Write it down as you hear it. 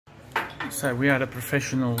So we are at a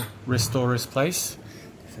professional restorer's place.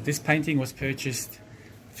 So this painting was purchased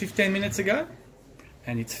 15 minutes ago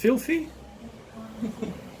and it's filthy.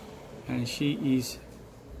 And she is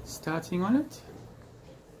starting on it.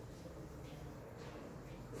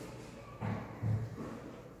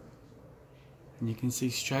 And you can see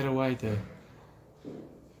straight away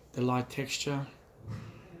the light texture.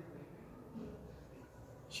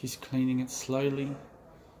 She's cleaning it slowly,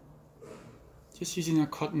 just using a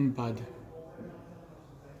cotton bud.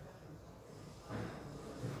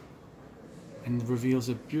 And reveals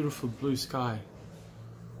a beautiful blue sky.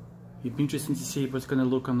 It'd be interesting to see what's going to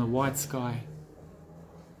look on the white sky.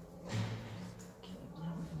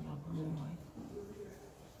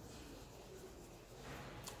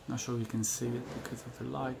 Not sure you can see it because of the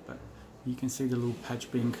light, but you can see the little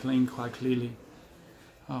patch being cleaned quite clearly.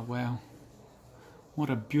 Oh wow, what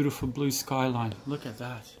a beautiful blue skyline, look at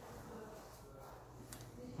that.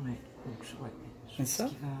 And so?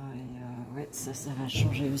 Ça va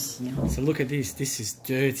changer aussi. Hein. So look at this is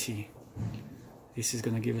dirty. This is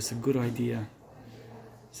going to give us a good idea.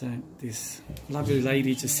 So this lovely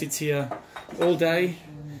lady just sits here all day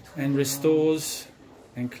and restores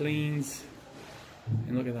and cleans.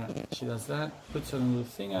 And look at that, she does that, puts on a little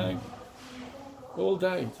thing out all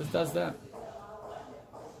day, just does that.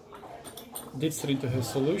 Dips it into her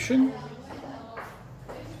solution.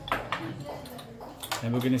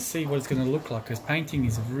 And we're going to see what it's going to look like, because painting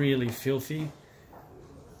is really filthy.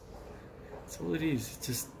 That's all it is, it's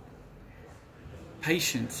just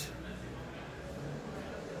patience.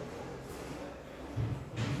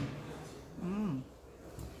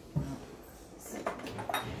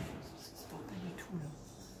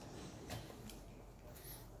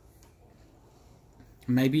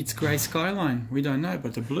 Maybe it's grey skyline, we don't know,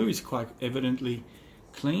 but the blue is quite evidently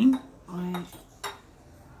clean. Ouais.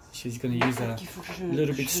 She's going to use a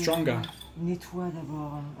little bit stronger. Nettoie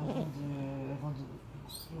d'abord avant de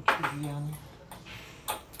l'occuper du vernis.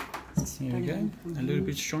 Here we go, a little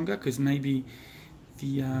bit stronger, because maybe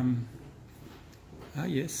the ah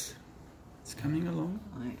yes, it's coming along.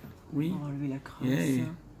 Ouais. Oui. On va enlever la crasse. Yeah,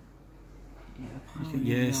 yeah. Et après,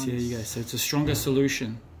 Yes, there you go. So it's a stronger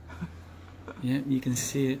solution. Yeah, you can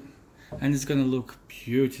see it, and it's going to look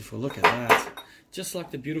beautiful. Look at that, just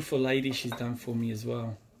like the beautiful lady she's done for me as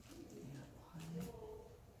well.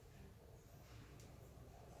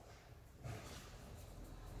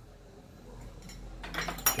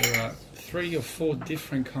 There are 3 or 4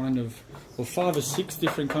 different kind of, or 5 or 6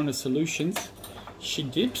 different kind of solutions she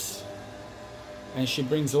dips, and she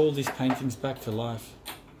brings all these paintings back to life.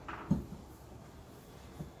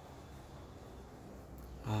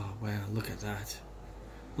 Oh wow, look at that.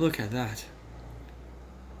 Look at that.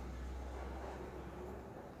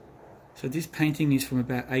 So this painting is from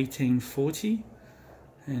about 1840,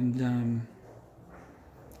 and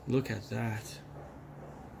look at that.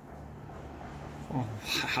 Oh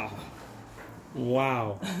wow.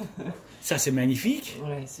 Wow. Ça c'est magnifique.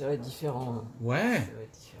 Ouais, ça va être différent. Ouais. Ça va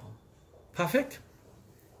être différent. Perfect.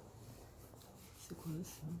 C'est quoi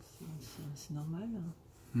ça? C'est normal?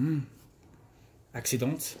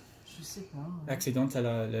 Accident. Je sais pas. Hein. Accident à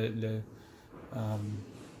la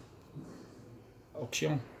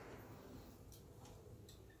auction.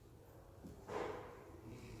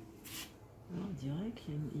 On dirait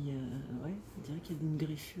qu'il y a, ouais, on dirait qu'il y a une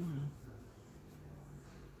griffure là.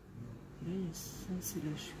 Là, il y a ça, c'est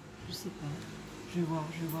là, je sais pas. Je vais voir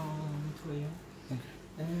en nettoyant.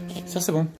 Ça c'est bon.